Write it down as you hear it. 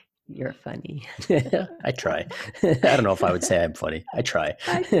You're funny. I try. I don't know if I would say I'm funny. I try.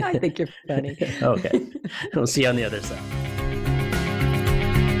 I think you're funny. Okay. We'll see you on the other side.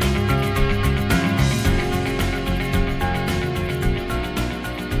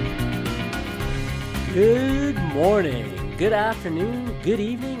 Good morning, good afternoon, good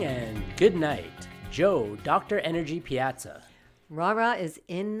evening, and good night. Joe, Dr. Energy Piazza. Rara is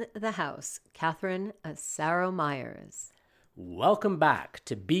in the house. Catherine Asaro Myers. Welcome back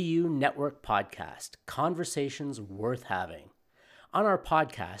to BU Network Podcast, Conversations Worth Having. On our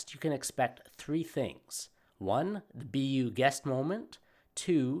podcast, you can expect three things. 1, the BU guest moment.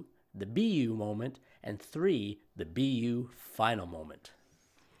 2, the BU moment. And 3, the BU final moment.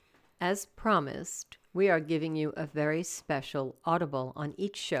 As promised, we are giving you a very special audible on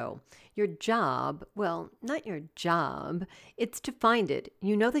each show. Your job, well, not your job, it's to find it.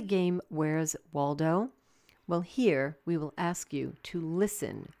 You know the game Where's Waldo? Well, here we will ask you to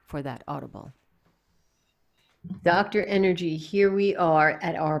listen for that audible. Dr. Energy, here we are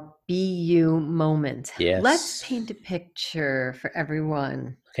at our BU moment. Yes. Let's paint a picture for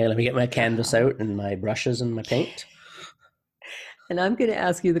everyone. Okay, let me get my canvas out and my brushes and my paint. And I'm going to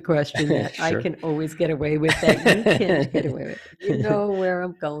ask you the question that Sure. I can always get away with, that you can't get away with. You know where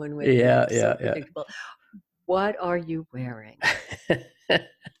I'm going with Yeah, this. yeah, So predictable. What are you wearing?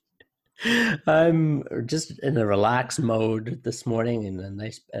 I'm just in a relaxed mode this morning in a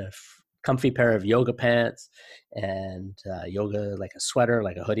nice, comfy pair of yoga pants and yoga, like a sweater,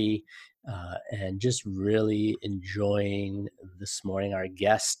 like a hoodie, and just really enjoying this morning. Our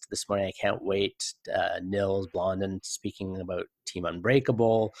guest this morning, I can't wait, Nils Blondin, speaking about Team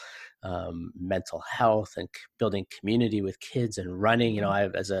Unbreakable, mental health and building community with kids and running. You know,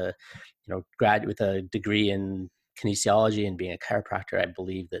 I've, as a graduate with a degree in kinesiology and being a chiropractor, I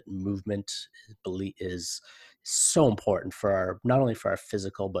believe that movement is so important for our, not only for our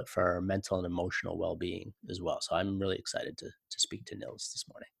physical, but for our mental and emotional well-being as well. So I'm really excited to speak to Nils this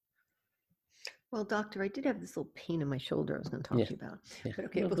morning. Well, doctor, I did have this little pain in my shoulder I was going to talk to you about. Yeah. But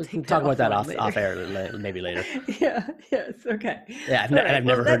okay, we we'll can talk about that off air maybe later. Yes, okay. Yeah, I've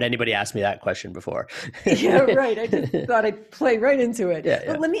never heard anybody ask me that question before. Yeah, right. I just thought I'd play right into it. Yeah,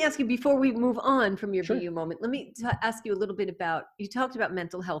 but let me ask you, before we move on from your Sure. BU moment, let me ask you a little bit about, you talked about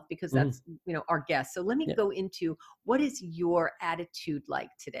mental health because that's, our guest. So let me go into, what is your attitude like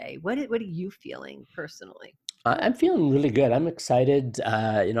today? What are you feeling personally? I'm feeling really good. I'm excited.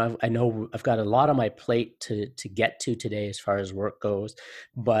 I know I've got a lot on my plate to get to today as far as work goes,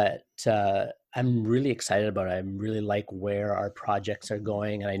 but I'm really excited about it. I really like where our projects are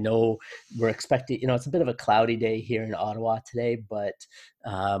going. And I know we're expecting, it's a bit of a cloudy day here in Ottawa today, but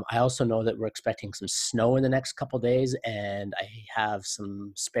I also know that we're expecting some snow in the next couple of days, and I have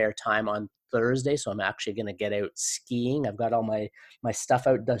some spare time on Thursday, so I'm actually going to get out skiing. I've got all my stuff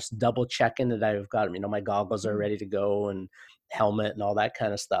out, just double checking that I've got, my goggles are ready to go and helmet and all that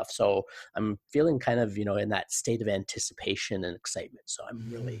kind of stuff. So I'm feeling kind of, in that state of anticipation and excitement. So I'm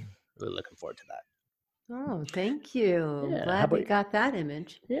really looking forward to that. Oh, thank you. Yeah, Glad we got that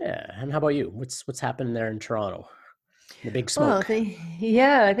image. Yeah. And how about you? What's happening there in Toronto? The big smoke. Well,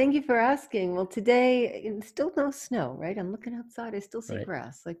 thank you for asking. Well, today, still no snow, right? I'm looking outside. I still see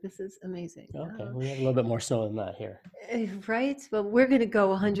grass. Like, this is amazing. Okay, we have a little bit more snow than that here. Right? Well, we're going to go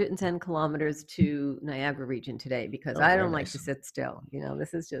 110 kilometers to Niagara region today because I don't like to sit still.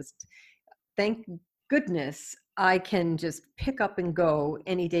 This is just, thank goodness I can just pick up and go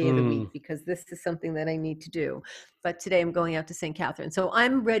any day of the week because this is something that I need to do. But today I'm going out to St. Catharines. So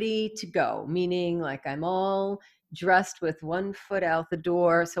I'm ready to go, meaning like I'm all dressed with one foot out the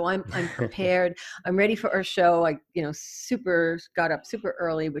door. So I'm prepared. I'm ready for our show. I, got up super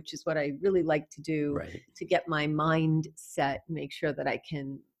early, which is what I really like to do to get my mind set, make sure that I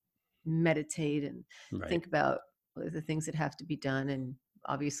can meditate and think about the things that have to be done. And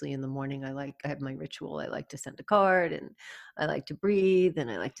obviously in the morning, I have my ritual. I like to send a card, and I like to breathe,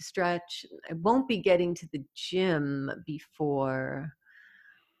 and I like to stretch. I won't be getting to the gym before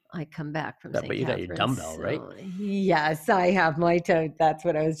I come back from St. But you got your dumbbell, right? Yes, I have my that's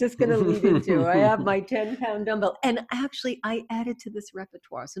what I was just going to lead into. I have my 10-pound dumbbell. And actually, I added to this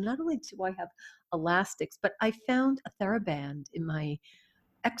repertoire. So not only do I have elastics, but I found a TheraBand in my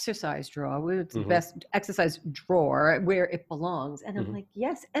exercise drawer. It's the best exercise drawer where it belongs. And I'm like,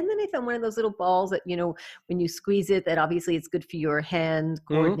 yes. And then I found one of those little balls that, when you squeeze it, that obviously it's good for your hand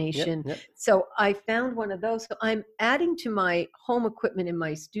coordination. Yep. So I found one of those. So I'm adding to my home equipment in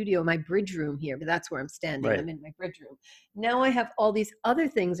my studio, my bridge room here, but that's where I'm standing. I'm in my bridge room. Now I have all these other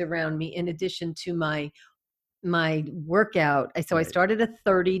things around me in addition to my my workout. So I started a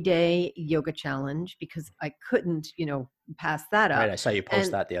 30-day yoga challenge because I couldn't, pass that up. Right. I saw you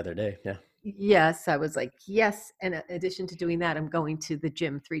post that the other day. Yeah. Yes. I was like, yes. And in addition to doing that, I'm going to the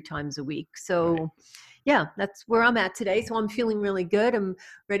gym 3 times a week. So yeah, that's where I'm at today. So I'm feeling really good. I'm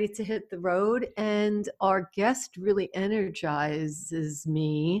ready to hit the road. And our guest really energizes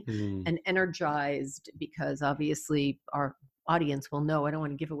me and energized, because obviously our audience will know. I don't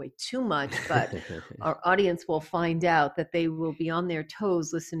want to give away too much, but our audience will find out that they will be on their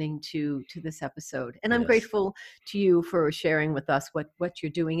toes listening to this episode. And I'm grateful to you for sharing with us what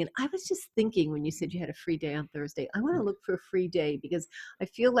you're doing. And I was just thinking, when you said you had a free day on Thursday, I want to look for a free day, because I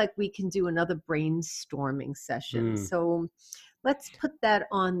feel like we can do another brainstorming session. So let's put that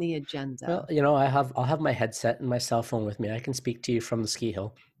on the agenda. Well, I'll have my headset and my cell phone with me. I can speak to you from the ski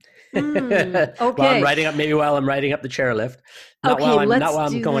hill. Okay. While I'm riding up the chairlift. Not while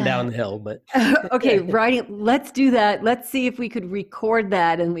I'm going down the hill, but okay, let's do that. Let's see if we could record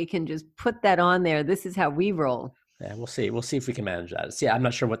that and we can just put that on there. This is how we roll. Yeah, we'll see. We'll see if we can manage that. See, I'm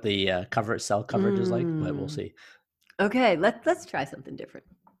not sure what the cell coverage is like, but we'll see. Okay, let's try something different.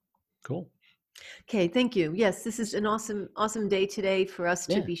 Cool. Okay, thank you. Yes, this is an awesome day today for us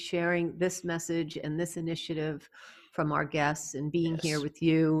to be sharing this message and this initiative from our guests and being here with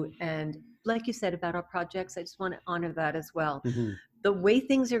you. And like you said about our projects, I just want to honor that as well. The way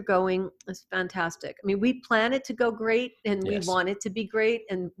things are going is fantastic. I mean, we plan it to go great, and we want it to be great,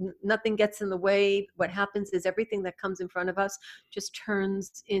 and nothing gets in the way. What happens is everything that comes in front of us just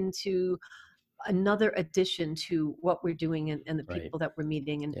turns into another addition to what we're doing and the people that we're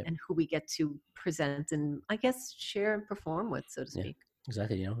meeting and who we get to present and, I guess, share and perform with, so to speak.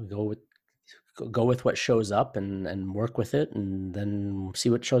 Exactly. Go with what shows up and work with it, and then see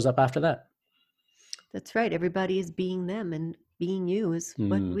what shows up after that. That's right. Everybody is being them, and being you is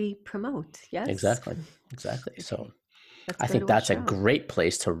what we promote. Yes, exactly. So I think that's a great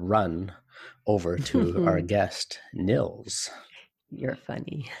place to run over to our guest, Nils. You're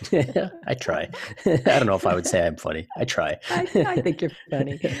funny. I try. I don't know if I would say I'm funny. I try. I think you're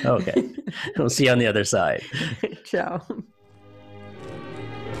funny. Okay. We'll see you on the other side. Ciao.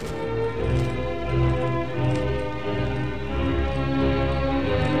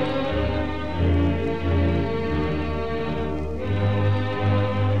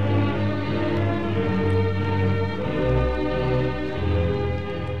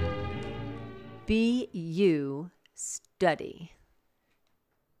 Be you, study.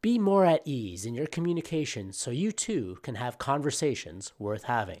 Be more at ease in your communication so you too can have conversations worth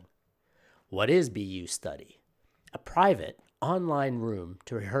having. What is BU Study? A private, online room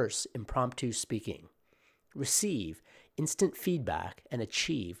to rehearse impromptu speaking, receive instant feedback and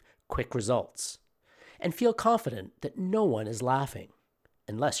achieve quick results, and feel confident that no one is laughing,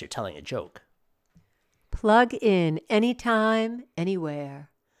 unless you're telling a joke. Plug in anytime, anywhere.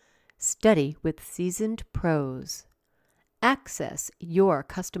 Study with seasoned pros. Access your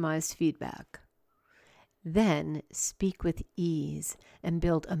customized feedback. Then speak with ease and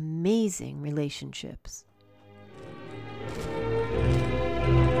build amazing relationships.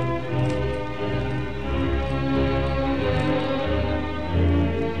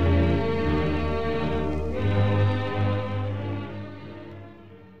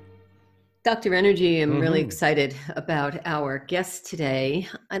 Dr. Energy, I'm really excited about our guest today.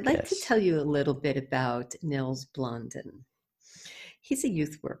 I'd like to tell you a little bit about Nils Blondin. He's a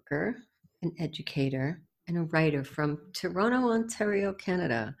youth worker, an educator, and a writer from Toronto, Ontario,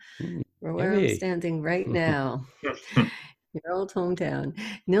 Canada, where I'm standing right now, your old hometown.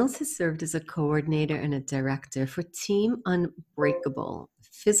 Nils has served as a coordinator and a director for Team Unbreakable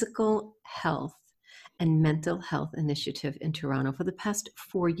Physical Health and Mental Health Initiative in Toronto for the past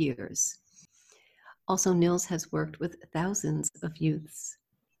 4 years. Also, Nils has worked with thousands of youths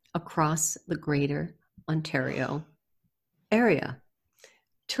across the Greater Ontario area,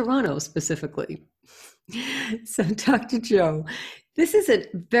 Toronto specifically. So, Dr. Joe, this is a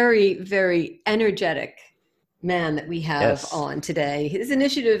very, very energetic man that we have on today. His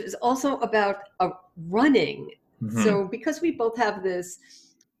initiative is also about running. So, because we both have this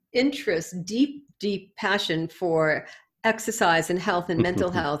interest, deep passion for exercise and health and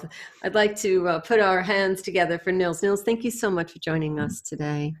mental health, I'd like to put our hands together for Nils. Nils, thank you so much for joining us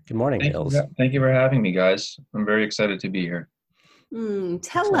today. Good morning, Nils. Thank you for having me, guys. I'm very excited to be here.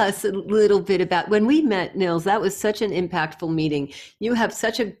 Tell us a little bit about when we met, Nils. That was such an impactful meeting. You have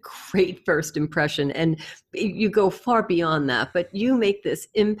such a great first impression, and you go far beyond that, but you make this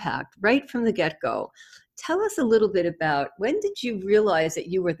impact right from the get-go. Tell us a little bit about, when did you realize that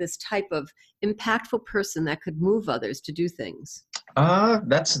you were this type of impactful person that could move others to do things?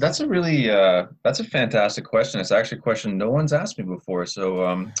 That's a really that's a fantastic question. It's actually a question no one's asked me before, so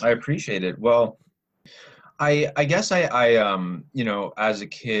I appreciate it. Well, I guess you know, as a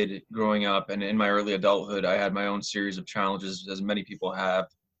kid growing up and in my early adulthood, I had my own series of challenges, as many people have,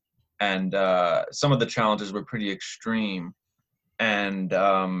 and some of the challenges were pretty extreme. And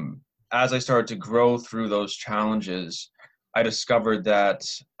as I started to grow through those challenges, I discovered that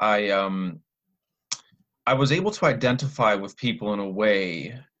I was able to identify with people in a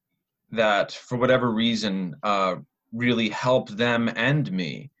way that, for whatever reason, really helped them and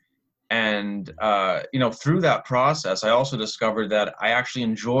me. And you know, through that process, I also discovered that I actually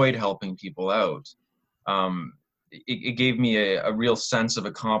enjoyed helping people out. Um, it gave me a real sense of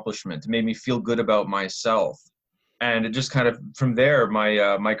accomplishment. It made me feel good about myself, and it just kind of, from there,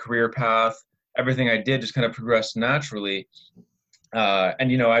 my career path, everything I did just kind of progressed naturally.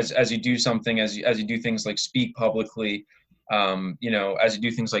 And you know, as you do something, as you do things like speak publicly, you know, as you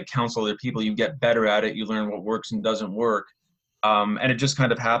do things like counsel other people, you get better at it. You learn what works and doesn't work, and it just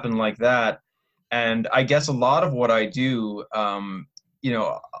kind of happened like that. And I guess a lot of what I do, you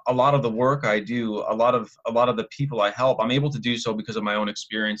know, a lot of the work I do, a lot of the people I help, I'm able to do so because of my own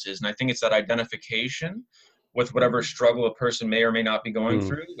experiences. And I think it's that identification with whatever struggle a person may or may not be going Mm.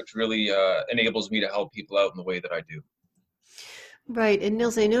 through, which really enables me to help people out in the way that I do. Right. And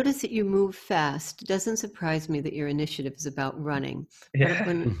Nils, I notice that you move fast. It doesn't surprise me that your initiative is about running. But Yeah.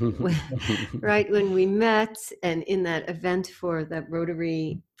 right, when we met and in that event for that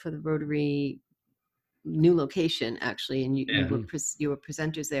Rotary, for the Rotary new location, actually, and Yeah. you were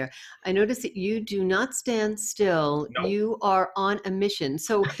presenters there, I noticed that you do not stand still. No, You are on a mission.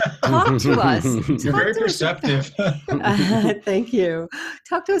 So talk to us. you're Talk very to us about, perceptive. thank you.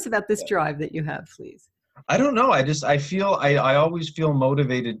 Talk to us about this drive that you have, please. I don't know. I feel I always feel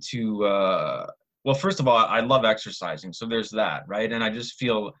motivated to well, first of all, I love exercising, so there's that, right? And I just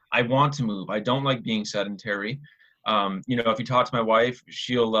feel I want to move. I don't like being sedentary. You know, if you talk to my wife,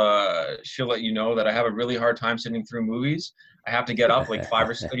 she'll let you know that I have a really hard time sitting through movies. I have to get up like five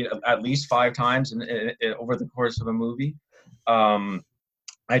or six, at least five times over the course of a movie. Um,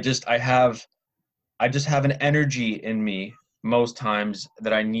 I just I have I just have an energy in me most times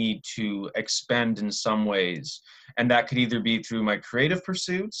that I need to expend in some ways. And that could either be through my creative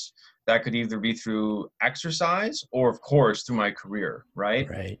pursuits, that could either be through exercise, or of course through my career, right?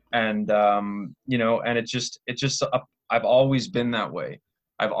 Right. And you know, and I've always been that way.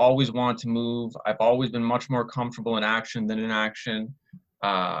 I've always wanted to move. I've always been much more comfortable in action than inaction.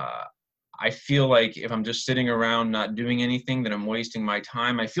 Uh, I feel like if I'm just sitting around not doing anything, then I'm wasting my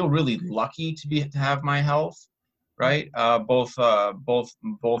time. I feel really lucky to have my health, right? Both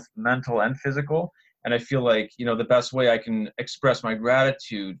mental and physical. And I feel like, you know, the best way I can express my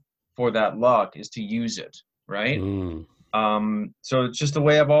gratitude for that luck is to use it, right? Mm. So it's just the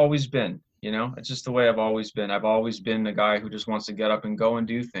way I've always been, you know, it's just the way I've always been. I've always been a guy who just wants to get up and go and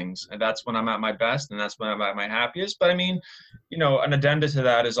do things. And that's when I'm at my best and that's when I'm at my happiest. But I mean, you know, an addenda to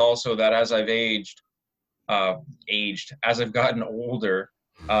that is also that as I've as I've gotten older,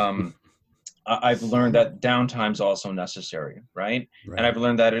 um, I've learned that downtime's also necessary, right? And Right. I've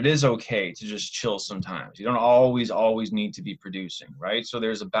learned that it is okay to just chill sometimes. You don't always need to be producing, right? So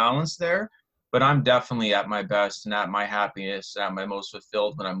there's a balance there, but I'm definitely at my best and at my happiest, at my most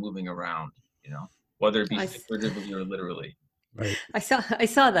fulfilled when I'm moving around, you know, whether it be I, figuratively or literally. Right. I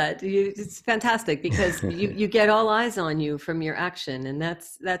saw that. It's fantastic because you get all eyes on you from your action, and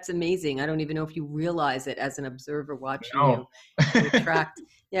that's amazing. I don't even know if you realize it as an observer watching No. you. You attract,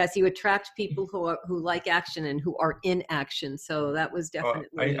 yes, you attract people who like action and who are in action. So that was Well,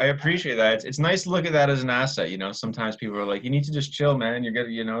 definitely I appreciate that. It's nice to look at that as an asset. You know, sometimes people are like, you need to just chill, man. You're gonna,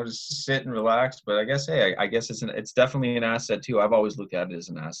 you know, just sit and relax. But I guess, hey, I guess it's definitely an asset too. I've always looked at it as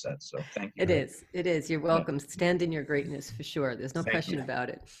an asset. So thank you. it Right. is. It is. You're Yeah, welcome. Stand in your greatness for sure. There's no thank question you. about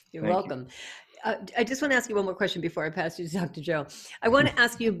it. You're Thank you. welcome. I just want to ask you one more question before I pass you to Dr. Joe. I want to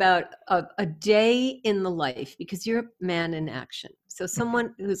ask you about a day in the life because you're a man in action. So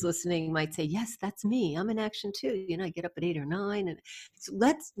someone who's listening might say, "Yes, that's me. I'm in action too. You know, I get up at 8 or 9." And so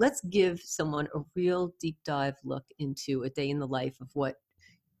let's give someone a real deep dive look into a day in the life of what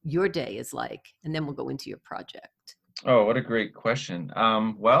your day is like, and then we'll go into your project. Oh, what a great question.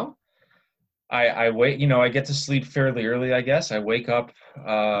 Well, I wait, you know, I get to sleep fairly early, I guess. I wake up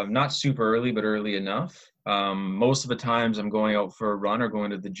not super early, but early enough. Most of the times I'm going out for a run or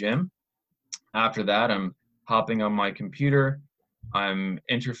going to the gym. After that, I'm hopping on my computer. I'm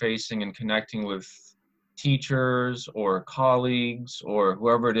interfacing and connecting with teachers or colleagues or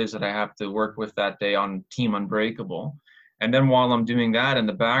whoever it is that I have to work with that day on Team Unbreakable. And then while I'm doing that in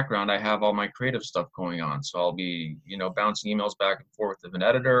the background, I have all my creative stuff going on. So I'll be, bouncing emails back and forth with an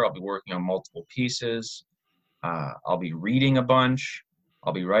editor. I'll be working on multiple pieces. I'll be reading a bunch.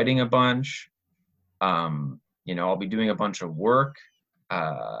 I'll be writing a bunch. I'll be doing a bunch of work.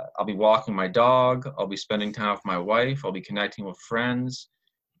 I'll be walking my dog. I'll be spending time with my wife. I'll be connecting with friends.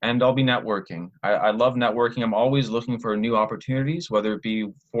 And I'll be networking. I love networking. I'm always looking for new opportunities, whether it be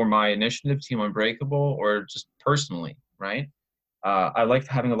for my initiative, Team Unbreakable, or just personally, right? I like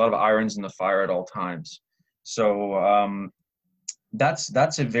having a lot of irons in the fire at all times. So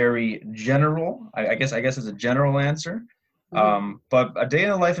that's a very general, I guess it's a general answer. But a day in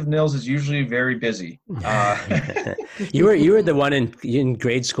the life of Nils is usually very busy. You were the one in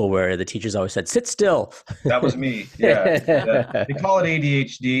grade school where the teachers always said, "Sit still." That was me. Yeah. They call it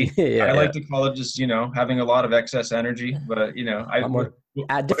ADHD. I like to call it just having a lot of excess energy. But whatever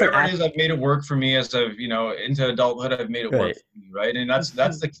it is, I've made it work for me as I've into adulthood. I've made it work for me, right? And that's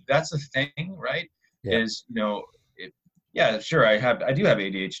the thing, right? Yeah. Is yeah, sure. I do have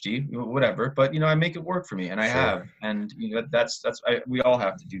ADHD, whatever, but I make it work for me, and I have, and we all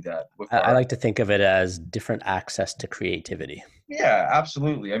have to do that. I like to think of it as different access to creativity. Yeah,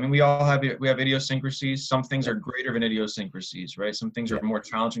 absolutely. I mean, we have idiosyncrasies. Some things are greater than idiosyncrasies, right? Some things are more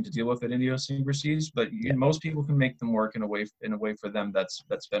challenging to deal with than idiosyncrasies, but most people can make them work in a way for them that's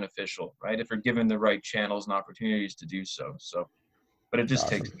beneficial, right? If they're given the right channels and opportunities to do so. But it just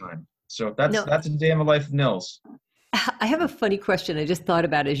takes time. So that's a day in the life of Nils. I have a funny question I just thought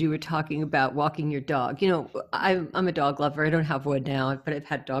about as you were talking about walking your dog. I'm a dog lover. I don't have one now, but I've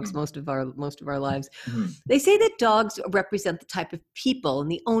had dogs most of our lives. Mm-hmm. They say that dogs represent the type of people and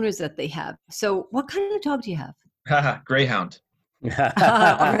the owners that they have. So what kind of dog do you have? Greyhound. Oh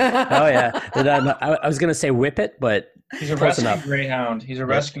yeah. I was going to say Whippet, but he's a rescue greyhound. He's a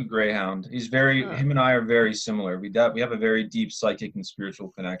rescue greyhound. He's him and I are very similar. We have a very deep psychic and spiritual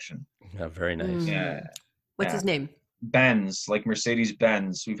connection. Oh, very nice. Yeah. What's his name? Benz, like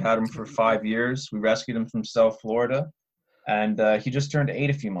Mercedes-Benz. We've had him for 5 years. We rescued him from South Florida, and he just turned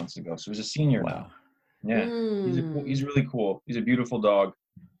 8 a few months ago, so he's a senior now. Yeah, he's really cool. He's a beautiful dog.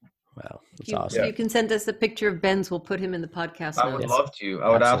 Wow, that's awesome. You can send us a picture of Benz. We'll put him in the podcast. I would love to. I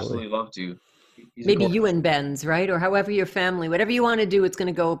would absolutely love to. Maybe you and Benz, right? Or however your family, whatever you want to do, it's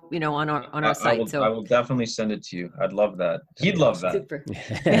going to go, on our site. I will definitely send it to you. I'd love that. He'd love that. Super.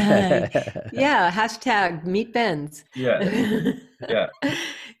 Yeah. Hashtag meet Benz. Yeah. Yeah.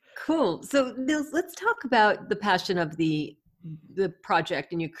 Cool. So Nils, let's talk about the passion of the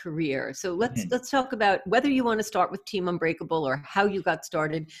project in your career. So let's talk about whether you want to start with Team Unbreakable or how you got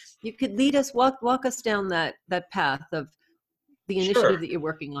started. You could walk us down that path of the initiative that you're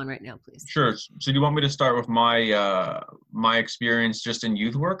working on right now, please. Sure. So do you want me to start with my experience just in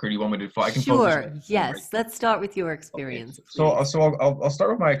youth work, or do you want me to? I can focus. Yes. Let's start with your experience. Okay. So I'll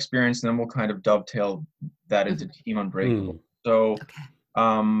start with my experience, and then we'll kind of dovetail that into Team Unbreakable. So,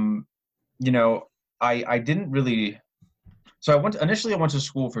 I didn't really. So I went to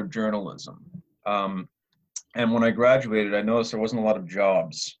school for journalism, and when I graduated, I noticed there wasn't a lot of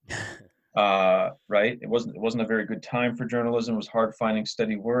jobs. Right? It wasn't a very good time for journalism. It was hard finding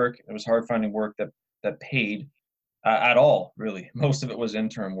steady work. It was hard finding work that paid at all, really. Most of it was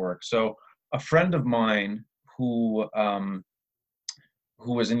intern work. So a friend of mine who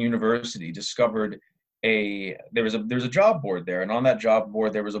was in university discovered there was a job board there, and on that job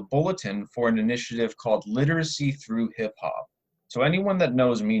board there was a bulletin for an initiative called Literacy Through Hip Hop. So anyone that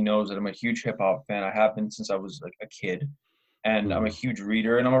knows me knows that I'm a huge hip hop fan. I have been since I was like a kid, and I'm a huge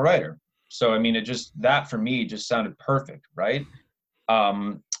reader and I'm a writer. So, I mean, that for me just sounded perfect, right?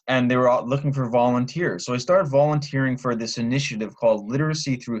 And they were all looking for volunteers. So I started volunteering for this initiative called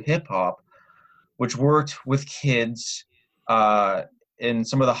Literacy Through Hip Hop, which worked with kids in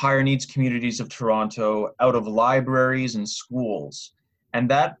some of the higher needs communities of Toronto, out of libraries and schools. And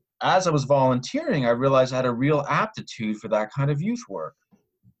that, as I was volunteering, I realized I had a real aptitude for that kind of youth work.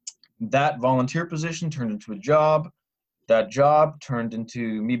 That volunteer position turned into a job. That job turned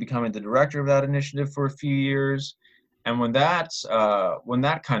into me becoming the director of that initiative for a few years. And when that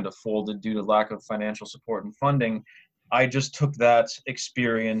kind of folded due to lack of financial support and funding, I just took that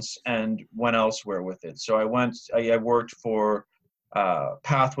experience and went elsewhere with it. So I worked for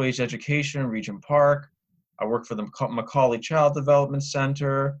Pathways Education in Regent Park. I worked for the Macaulay Child Development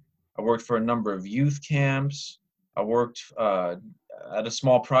Center. I worked for a number of youth camps. I worked at a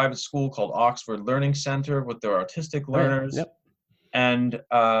small private school called Oxford Learning Center with their autistic learners. Yep. And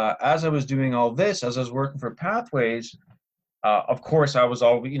as I was doing all this, as I was working for Pathways, of course, I was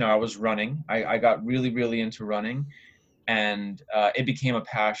running. I got really, really into running. and it became a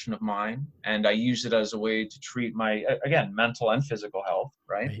passion of mine, and I used it as a way to treat my, again, mental and physical health,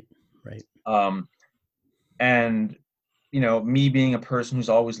 right? Right. And me being a person who's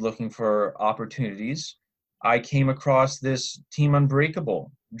always looking for opportunities, I came across this Team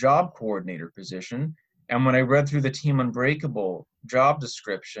Unbreakable job coordinator position. And when I read through the Team Unbreakable job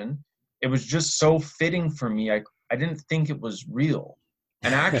description, it was just so fitting for me. I didn't think it was real.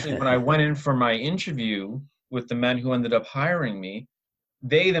 And actually, when I went in for my interview with the men who ended up hiring me,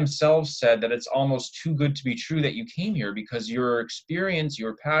 they themselves said that it's almost too good to be true that you came here, because your experience,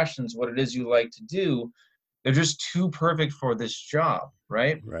 your passions, what it is you like to do, they're just too perfect for this job,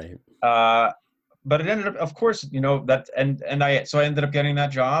 right? Right. But it ended up, of course, that, so I ended up getting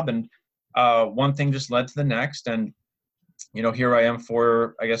that job, and one thing just led to the next, and here I am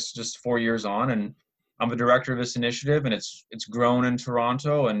just 4 years on, and I'm the director of this initiative, and it's grown in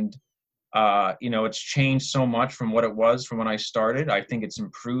Toronto, and it's changed so much from what it was from when I started. I think it's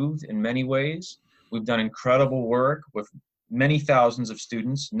improved in many ways. We've done incredible work with many thousands of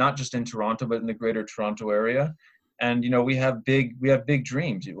students, not just in Toronto, but in the greater Toronto area. And, we have big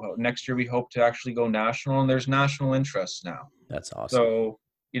dreams. Next year, we hope to actually go national, and there's national interest now. That's awesome. So,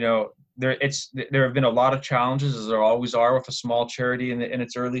 there have been a lot of challenges, as there always are with a small charity in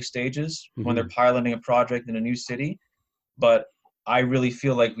its early stages, when they're piloting a project in a new city. But I really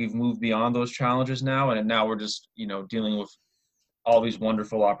feel like we've moved beyond those challenges now, and now we're just, dealing with all these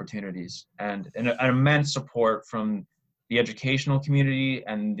wonderful opportunities, and an immense support from the educational community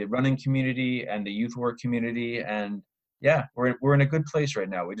and the running community and the youth work community. And yeah, we're in a good place right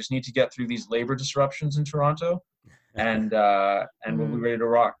now. We just need to get through these labor disruptions in Toronto, and we'll be ready to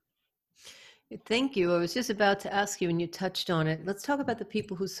rock. Thank you. I was just about to ask you, and you touched on it. Let's talk about the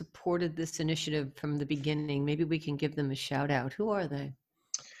people who supported this initiative from the beginning. Maybe we can give them a shout out. Who are they?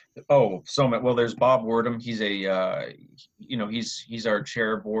 Oh, so much. Well, there's Bob Wordham. He's he's our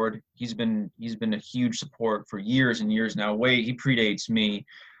chair board. He's been a huge support for years and years now. He predates me.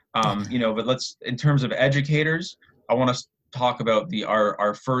 But in terms of educators, I want to talk about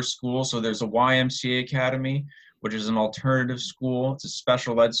our first school. So there's a YMCA Academy, which is an alternative school. It's a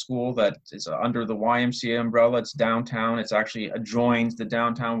special ed school that is under the YMCA umbrella. It's downtown. It's actually adjoins the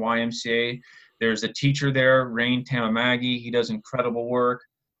downtown YMCA. There's a teacher there, Rain Tamamagi. He does incredible work.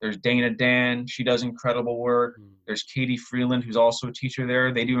 There's Dana Dan. She does incredible work. There's Katie Freeland, who's also a teacher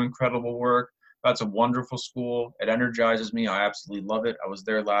there. They do incredible work. That's a wonderful school. It energizes me. I absolutely love it. I was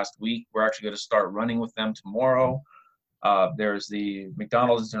there last week. We're actually going to start running with them tomorrow. There's the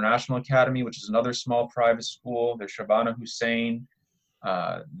McDonald's International Academy, which is another small private school. There's Shabana Hussein.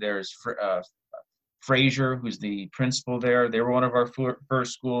 There's Fraser, who's the principal there. They were one of our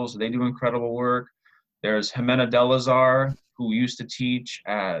first schools. They do incredible work. There's Jimena Delazar, who used to teach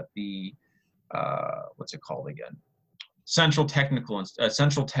at the, what's it called again? Central Tech.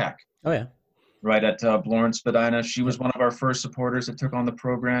 Oh, yeah. Right at Bloor Spadina. She was one of our first supporters that took on the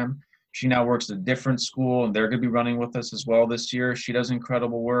program. She now works at a different school, and they're going to be running with us as well this year. She does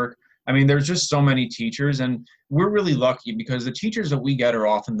incredible work. I mean, there's just so many teachers, and we're really lucky because the teachers that we get are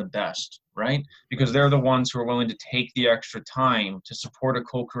often the best, right? Because they're the ones who are willing to take the extra time to support a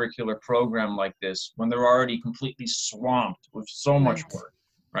co-curricular program like this when they're already completely swamped with so much work,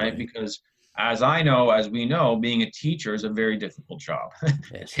 right? Because as we know, being a teacher is a very difficult job.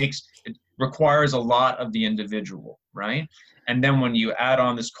 It requires a lot of the individual, right? And then when you add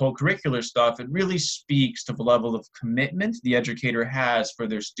on this co-curricular stuff, it really speaks to the level of commitment the educator has for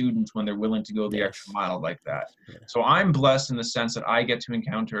their students when they're willing to go the extra mile like that. So I'm blessed in the sense that I get to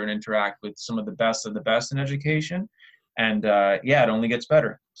encounter and interact with some of the best in education. And it only gets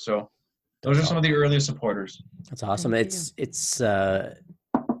better. So those are some of the earliest supporters. That's awesome. It's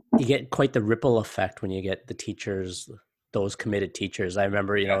you get quite the ripple effect when you get the teachers, those committed teachers. I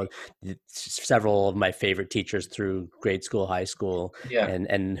remember, several of my favorite teachers through grade school, high school,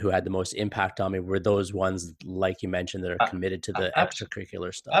 and who had the most impact on me were those ones, like you mentioned, that are committed to the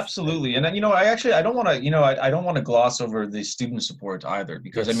extracurricular stuff. Absolutely. And then, I don't want to gloss over the student support either,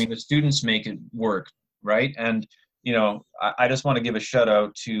 because I mean, the students make it work. Right. And, I just want to give a shout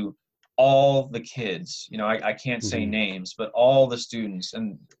out to all the kids, I can't say names, but all the students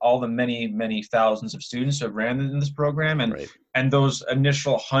and all the many, many thousands of students who have ran in this program, and those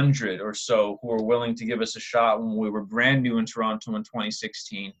initial 100 or so who were willing to give us a shot when we were brand new in Toronto in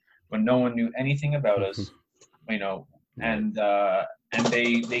 2016, when no one knew anything about us, and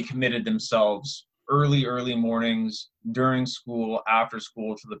they committed themselves early mornings, during school, after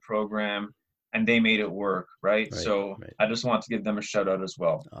school to the program. And they made it work, right? So I just want to give them a shout out as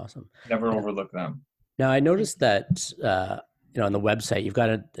well. Awesome. Never overlook them. Now I noticed that on the website you've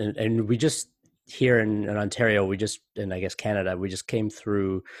got and we just here in Ontario, and I guess Canada, we just came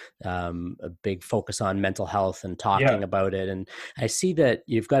through a big focus on mental health and talking about it. And I see that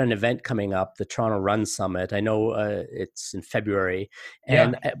you've got an event coming up, the Toronto Run Summit. I know it's in February.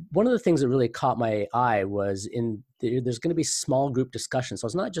 And one of the things that really caught my eye was there's going to be small group discussions. So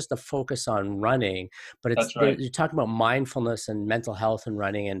it's not just a focus on running, but you're talking about mindfulness and mental health and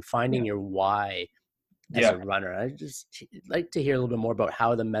running and finding your why as a runner. I just like to hear a little bit more about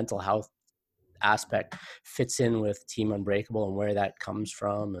how the mental health aspect fits in with Team Unbreakable and where that comes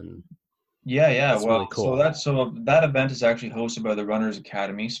from. And well, really cool. So that event is actually hosted by the Runners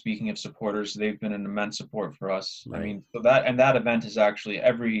Academy. Speaking of supporters, they've been an immense support for us. Right. I mean, that event is actually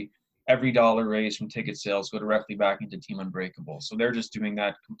every dollar raised from ticket sales go directly back into Team Unbreakable. So they're just doing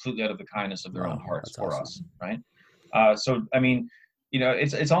that completely out of the kindness of their own hearts for us, right? So I mean,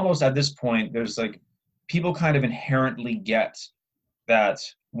 it's almost at this point, there's like, people kind of inherently get that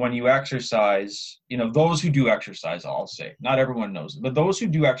when you exercise, those who do exercise, I'll say, not everyone knows it, but those who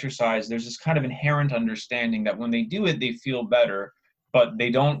do exercise, there's this kind of inherent understanding that when they do it, they feel better, but they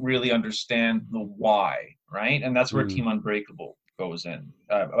don't really understand the why, right? And that's where Team Unbreakable goes in.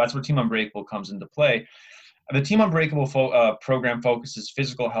 That's where Team Unbreakable comes into play. The Team Unbreakable program focuses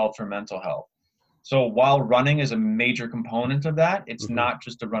physical health for mental health. So while running is a major component of that, it's not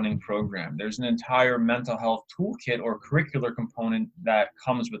just a running program. There's an entire mental health toolkit or curricular component that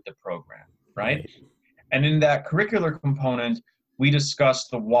comes with the program, right? And in that curricular component, we discuss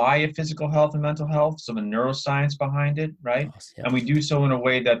the why of physical health and mental health, so the neuroscience behind it, right? And we do so in a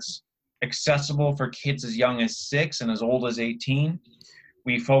way that's accessible for kids as young as 6 and as old as 18.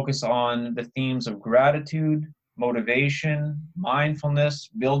 We focus on the themes of gratitude, motivation, mindfulness,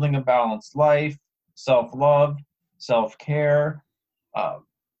 building a balanced life, self-love, self-care,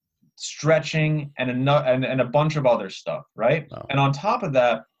 stretching, and a bunch of other stuff, right? Wow. And on top of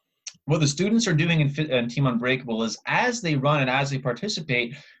that, what the students are doing in Team Unbreakable is as they run and as they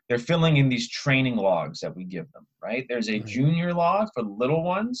participate, they're filling in these training logs that we give them, right? There's a junior log for the little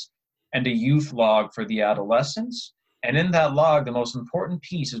ones and a youth log for the adolescents. And in that log, the most important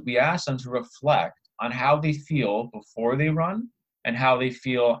piece is we ask them to reflect on how they feel before they run and how they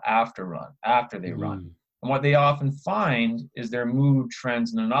feel after they run. And what they often find is their mood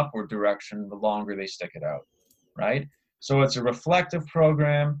trends in an upward direction the longer they stick it out, right? So it's a reflective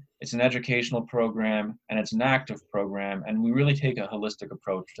program, it's an educational program, and it's an active program. And we really take a holistic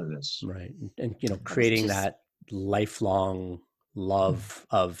approach to this. Right. And, creating that lifelong love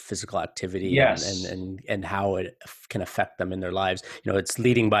of physical activity and how it can affect them in their lives. It's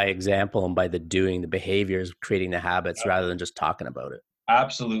leading by example and by the doing, the behaviors, creating the habits rather than just talking about it.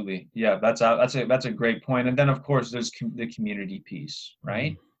 Absolutely. Yeah, that's a great point. And then of course there's the community piece,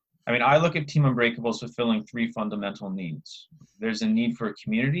 right? I mean, I look at Team Unbreakable as fulfilling 3 fundamental needs. There's a need for a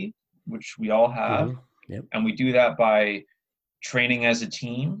community, which we all have. And we do that by training as a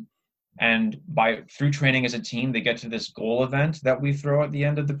team. And through training as a team, they get to this goal event that we throw at the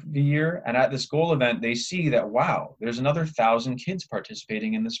end of the year. And at this goal event, they see that, wow, there's another 1,000 kids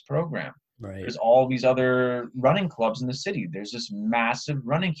participating in this program. Right. There's all these other running clubs in the city. There's this massive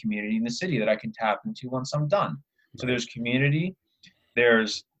running community in the city that I can tap into once I'm done. So there's community.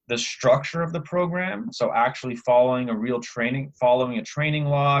 There's the structure of the program. So actually following a training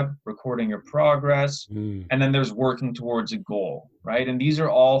log, recording your progress, and then there's working towards a goal, right? And these are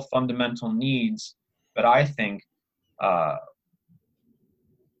all fundamental needs that I think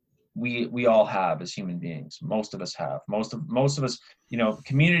we all have as human beings. Most of us have. Most of us,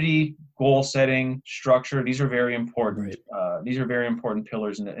 community, goal setting, structure. These are very important. These are very important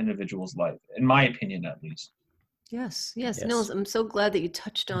pillars in the individual's life, in my opinion, at least. Yes. No, I'm so glad that you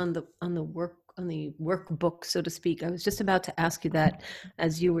touched on the workbook, so to speak. I was just about to ask you that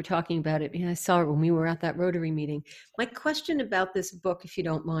as you were talking about it. I saw it when we were at that Rotary meeting. My question about this book, if you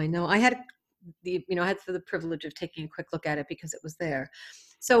don't mind. Now, I had the privilege of taking a quick look at it because it was there.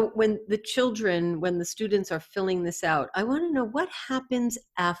 So when the students are filling this out, I want to know what happens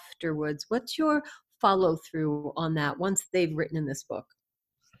afterwards. What's your follow through on that once they've written in this book?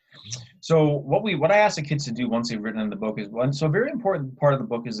 So what I ask the kids to do once they've written in the book is a very important part of the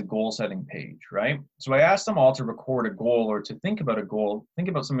book is the goal setting page, right? So I asked them all to record a goal or to think about a goal, think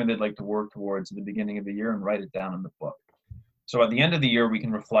about something they'd like to work towards at the beginning of the year and write it down in the book. So at the end of the year, we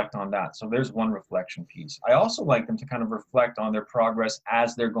can reflect on that. So there's one reflection piece. I also like them to kind of reflect on their progress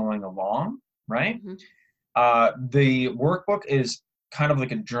as they're going along, right? The workbook is kind of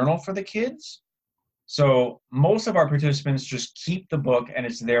like a journal for the kids. So most of our participants just keep the book and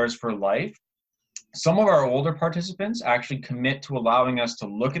it's theirs for life. Some of our older participants actually commit to allowing us to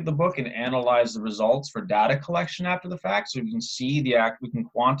look at the book and analyze the results for data collection after the fact. So we can see we can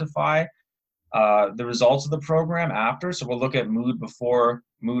quantify the results of the program after. So we'll look at mood before,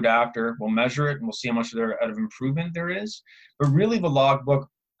 mood after. We'll measure it, and we'll see how much of improvement there is. But really, the logbook,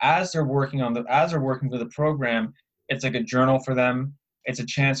 as they're working through the program, it's like a journal for them. It's a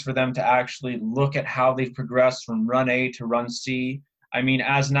chance for them to actually look at how they've progressed from run A to run C. I mean,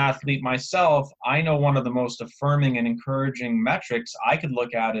 as an athlete myself, I know one of the most affirming and encouraging metrics I could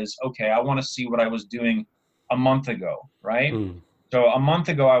look at is, okay, I want to see what I was doing a month ago, right? So a month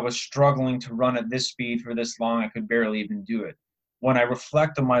ago, I was struggling to run at this speed for this long. I could barely even do it. When I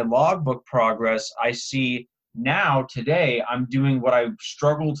reflect on my logbook progress, I see now, today, I'm doing what I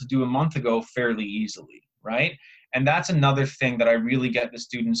struggled to do a month ago fairly easily, right? And that's another thing that I really get the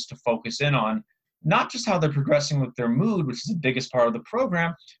students to focus in on, not just how they're progressing with their mood, which is the biggest part of the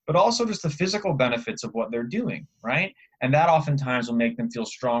program, but also just the physical benefits of what they're doing, right? And that oftentimes will make them feel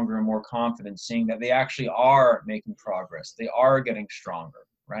stronger and more confident, seeing that they actually are making progress. They are getting stronger,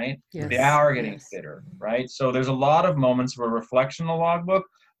 right? Yes. They are getting fitter, right? So there's a lot of moments of a reflection in a logbook.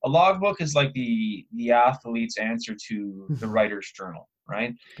 A logbook is like the athlete's answer to the writer's journal,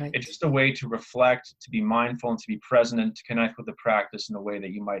 right? It's just a way to reflect, to be mindful, and to be present, and to connect with the practice in a way that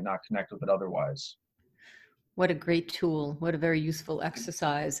you might not connect with it otherwise. What a great tool. What a very useful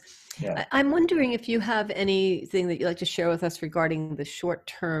exercise. Yeah. I'm wondering if you have anything that you'd like to share with us regarding the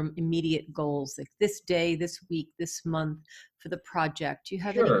short-term immediate goals, like this day, this week, this month for the project. Do you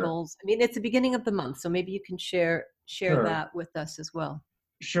have any goals? I mean, it's the beginning of the month, so maybe you can share that with us as well.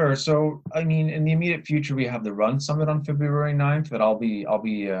 Sure. So, I mean, in the immediate future, we have the Run Summit on February 9th that I'll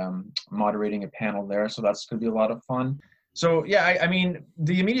be moderating a panel there. So that's going to be a lot of fun. So, yeah, I mean,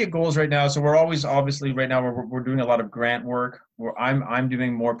 the immediate goals right now. So we're always, obviously, right now we're doing a lot of grant work. I'm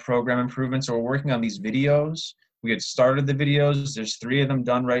doing more program improvements. So we're working on these videos. We had started the videos. There's 3 of them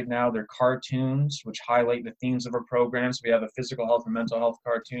done right now. They're cartoons, which highlight the themes of our programs. We have a physical health and mental health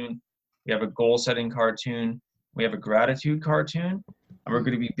cartoon. We have a goal setting cartoon. We have a gratitude cartoon. And we're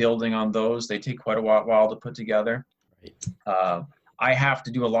going to be building on those. They take quite a while to put together. I have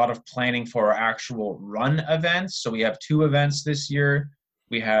to do a lot of planning for our actual run events. So we have 2 events this year.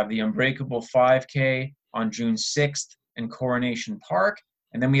 We have the Unbreakable 5K on June 6th in Coronation Park.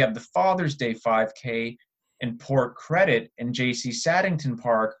 And then we have the Father's Day 5K in Port Credit in J.C. Saddington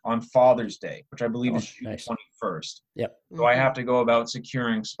Park on Father's Day, which I believe is June 21st. Yep. So I have to go about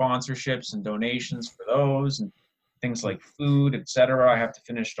securing sponsorships and donations for those, and things like food, etc. I have to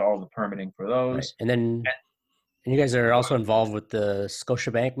finish all the permitting for those. Right. And then and you guys are also involved with the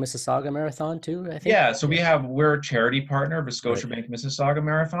Scotiabank Mississauga Marathon too, I think? Yeah, so we're a charity partner of the Scotiabank Mississauga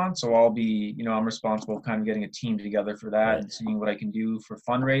Marathon. So I'll be, I'm responsible for kind of getting a team together for that and seeing what I can do for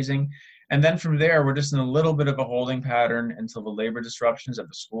fundraising. And then from there, we're just in a little bit of a holding pattern until the labor disruptions at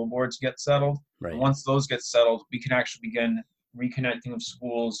the school boards get settled. Right. And once those get settled, we can actually begin reconnecting with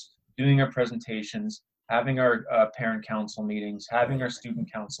schools, doing our presentations, having our parent council meetings, having our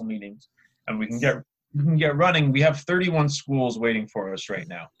student council meetings, and we can get running. We have 31 schools waiting for us right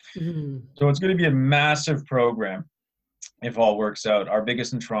now. So it's going to be a massive program if all works out. Our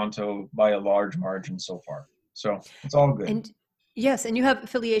biggest in Toronto by a large margin so far. So it's all good. And yes, and you have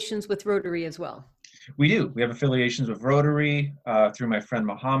affiliations with Rotary as well. We do. We have affiliations with Rotary through my friend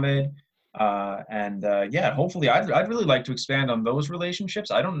Mohammed. Hopefully I'd really like to expand on those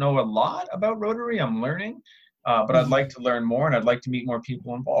relationships. I don't know a lot about Rotary. I'm learning, but I'd like to learn more, and I'd like to meet more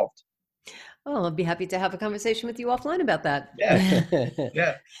people involved. Oh, I'll be happy to have a conversation with you offline about that. Yeah.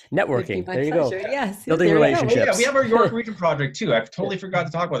 Yeah. Networking. There you pleasure. go. Yes. Building relationships. Yeah, we have our York Region project too. I totally forgot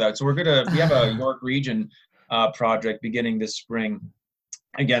to talk about that. So we have a York Region project beginning this spring.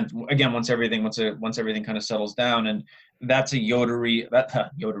 Again, once everything kind of settles down, and that's a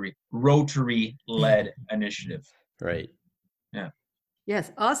Rotary-led initiative. Right. Yeah.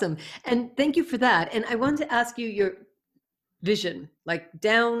 Yes, awesome. And thank you for that. And I wanted to ask you your vision, like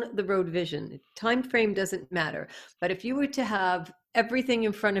down the road vision. Time frame doesn't matter. But if you were to have everything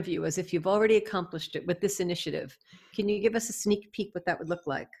in front of you as if you've already accomplished it with this initiative, can you give us a sneak peek what that would look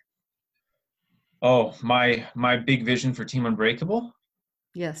like? Oh, my big vision for Team Unbreakable?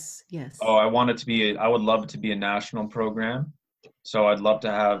 Yes. Oh, I would love it to be a national program. So I'd love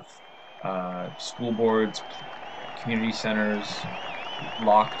to have school boards, community centers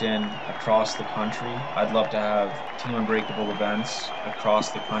locked in across the country. I'd love to have Team Unbreakable events across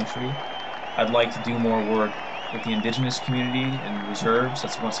the country. I'd like to do more work with the Indigenous community and reserves.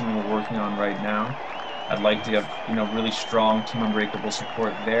 That's something we're working on right now. I'd like to have, really strong Team Unbreakable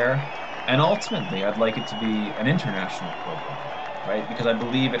support there. And ultimately, I'd like it to be an international program, right? Because I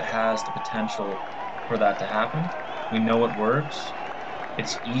believe it has the potential for that to happen. We know it works.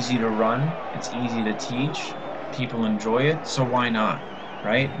 It's easy to run. It's easy to teach. People enjoy it. So why not?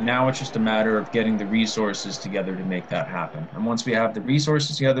 right? Now it's just a matter of getting the resources together to make that happen. And once we have the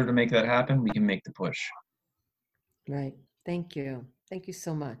resources together to make that happen, we can make the push. Right. Thank you. Thank you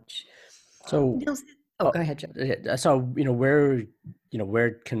so much. So, go ahead, Joe. So, where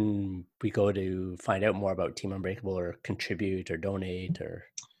can we go to find out more about Team Unbreakable or contribute or donate or?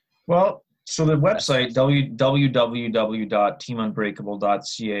 Well, so the website,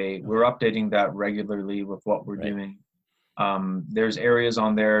 www.teamunbreakable.ca, we're updating that regularly with what we're doing. There's areas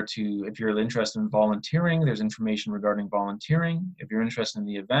on there if you're interested in volunteering, there's information regarding volunteering. If you're interested in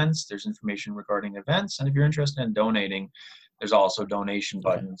the events, there's information regarding events. And if you're interested in donating, there's also donation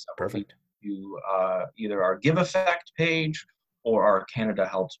buttons. Perfect. To either our Give Effect page or our Canada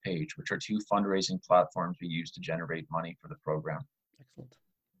Helps page, which are two fundraising platforms we use to generate money for the program. Excellent.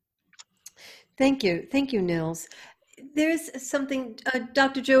 Thank you. Thank you, Nils. There's something,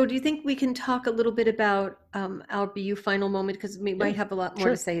 Dr. Joe, do you think we can talk a little bit about our BU final moment? Because we might have a lot more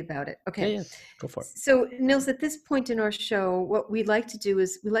to say about it. Okay. Yeah, go for it. So, Nils, at this point in our show, what we like to do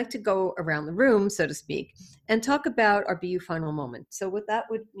is we like to go around the room, so to speak, and talk about our BU final moment. So what that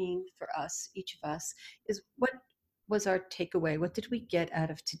would mean for us, each of us, is what was our takeaway? What did we get out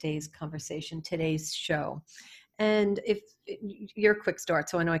of today's conversation, today's show? And if you're a quick start,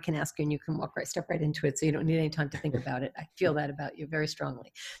 so I know I can ask you and you can step right into it, so you don't need any time to think about it. I feel that about you very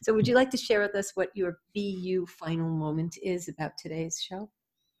strongly. So would you like to share with us what your BU final moment is about today's show?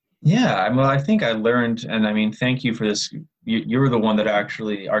 Yeah, well, I think I learned, and I mean, thank you for this. You were the one that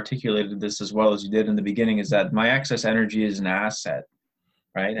actually articulated this as well as you did in the beginning, is that my excess energy is an asset,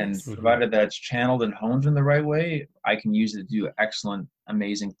 right? And provided that it's channeled and honed in the right way, I can use it to do excellent,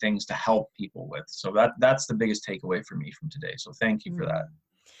 amazing things to help people with. So that's the biggest takeaway for me from today. So thank you for that.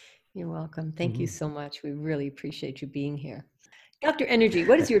 You're welcome. Thank you so much. We really appreciate you being here. Dr. Energy,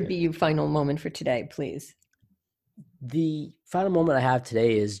 what is your BU final moment for today, please? The final moment I have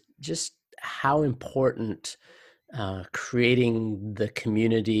today is just how important creating the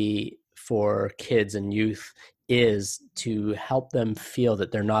community for kids and youth is to help them feel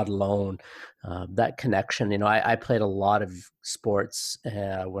that they're not alone. That connection, I played a lot of sports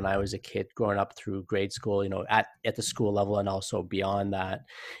when I was a kid growing up through grade school, at the school level and also beyond that.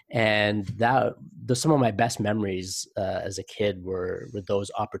 And some of my best memories as a kid were those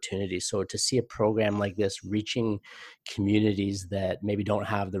opportunities. So to see a program like this reaching communities that maybe don't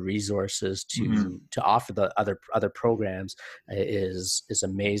have the resources to offer the other programs is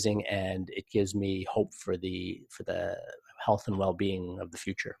amazing. And it gives me hope for the health and well-being of the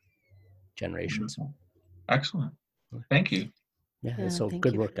future generations. Excellent. Thank you. Yeah, so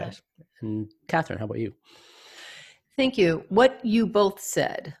good work, guys. And Catherine, how about you? Thank you. What you both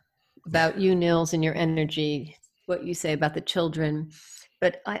said about you, Nils, and your energy, what you say about the children,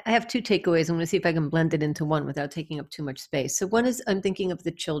 but I have two takeaways. I'm going to see if I can blend it into one without taking up too much space. So one is I'm thinking of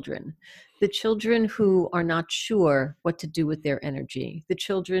the children who are not sure what to do with their energy, the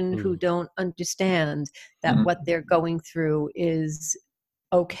children who don't understand that what they're going through is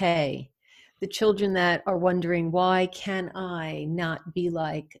okay. The children that are wondering, why can I not be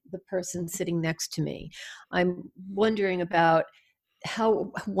like the person sitting next to me? I'm wondering about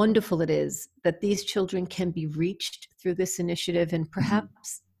how wonderful it is that these children can be reached through this initiative and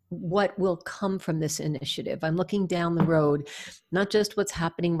perhaps what will come from this initiative. I'm looking down the road, not just what's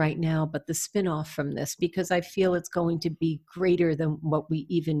happening right now, but the spinoff from this, because I feel it's going to be greater than what we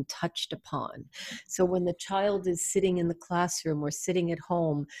even touched upon. So when the child is sitting in the classroom or sitting at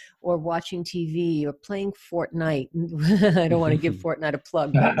home or watching TV or playing Fortnite, I don't want to give Fortnite a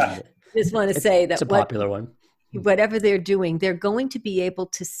plug, but I just want to say that it's a popular one. Whatever they're doing, they're going to be able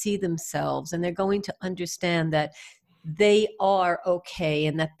to see themselves and they're going to understand that they are okay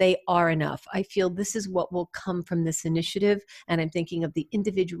and that they are enough. I feel this is what will come from this initiative. And I'm thinking of the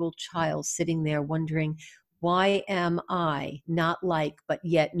individual child sitting there wondering, why am I not like, but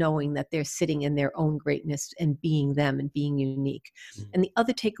yet knowing that they're sitting in their own greatness and being them and being unique. And the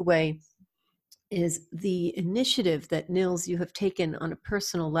other takeaway is the initiative that, Nils, you have taken on a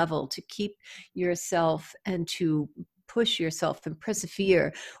personal level to keep yourself and to push yourself and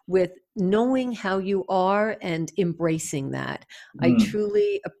persevere with knowing how you are and embracing that. I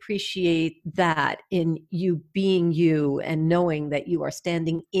truly appreciate that in you being you and knowing that you are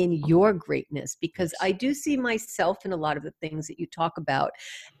standing in your greatness, because I do see myself in a lot of the things that you talk about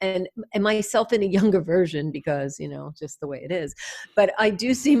and myself in a younger version because, just the way it is. But I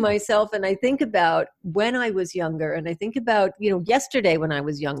do see myself and I think about when I was younger and I think about, yesterday when I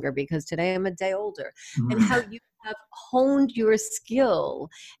was younger, because today I'm a day older, and how you have honed your skill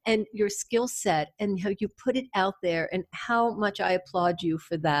and your skill set and how you put it out there, and how much I applaud you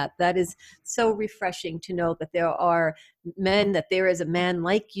for that. That is so refreshing to know that there is a man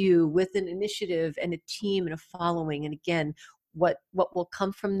like you with an initiative and a team and a following. And again, what will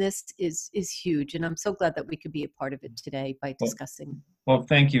come from this is huge. And I'm so glad that we could be a part of it today by discussing. Well,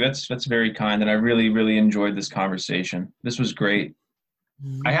 thank you. That's very kind. And I really, really enjoyed this conversation. This was great.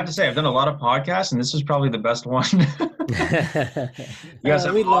 I have to say, I've done a lot of podcasts, and this is probably the best one. You guys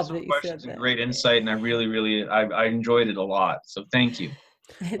have awesome questions and great insight, and I really, really, I enjoyed it a lot. So thank you.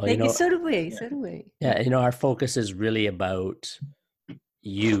 Thank you. So do we. So do we. Yeah, our focus is really about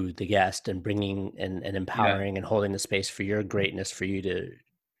you, the guest, and bringing and empowering and holding the space for your greatness, for you to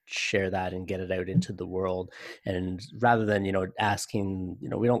share that and get it out into the world. And rather than asking,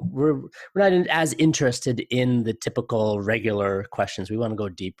 we're not as interested in the typical regular questions. We want to go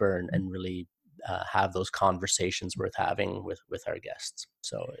deeper and really have those conversations worth having with our guests.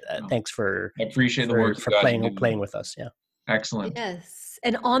 So thanks for I appreciate the work for playing with us. Yeah, excellent. Yes.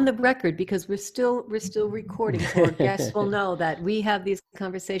 And on the record, because we're still recording, so our guests will know that we have these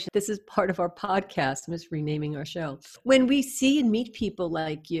conversations. This is part of our podcast. I'm just renaming our show. When we see and meet people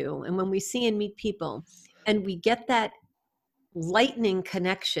like you, and when we see and meet people, and we get that lightning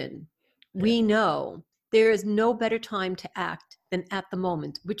connection, we know there is no better time to act than at the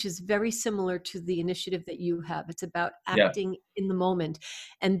moment, which is very similar to the initiative that you have. It's about acting in the moment.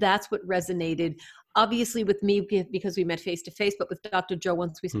 And that's what resonated, obviously, with me, because we met face to face, but with Dr. Joe,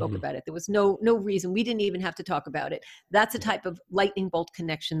 once we spoke about it, there was no reason. We didn't even have to talk about it. That's a type of lightning bolt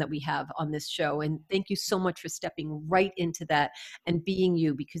connection that we have on this show. And thank you so much for stepping right into that and being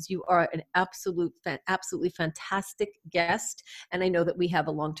you, because you are an absolutely fantastic guest. And I know that we have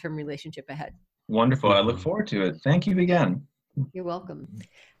a long-term relationship ahead. Wonderful. I look forward to it. Thank you again. You're welcome.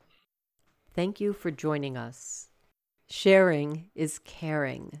 Thank you for joining us. Sharing is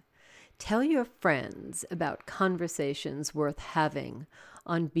caring. Tell your friends about conversations worth having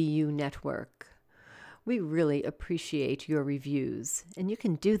on BU Network. We really appreciate your reviews, and you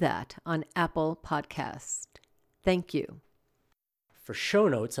can do that on Apple Podcast. Thank you. For show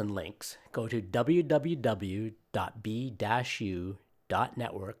notes and links, go to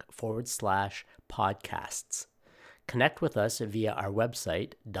www.b-u.network/podcasts. Connect with us via our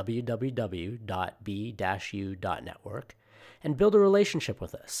website, www.b-u.network, and build a relationship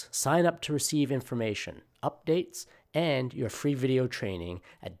with us. Sign up to receive information, updates, and your free video training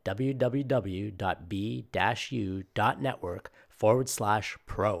at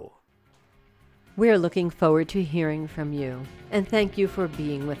www.b-u.network/pro. We're looking forward to hearing from you, and thank you for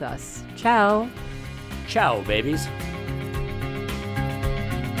being with us. Ciao. Ciao, babies.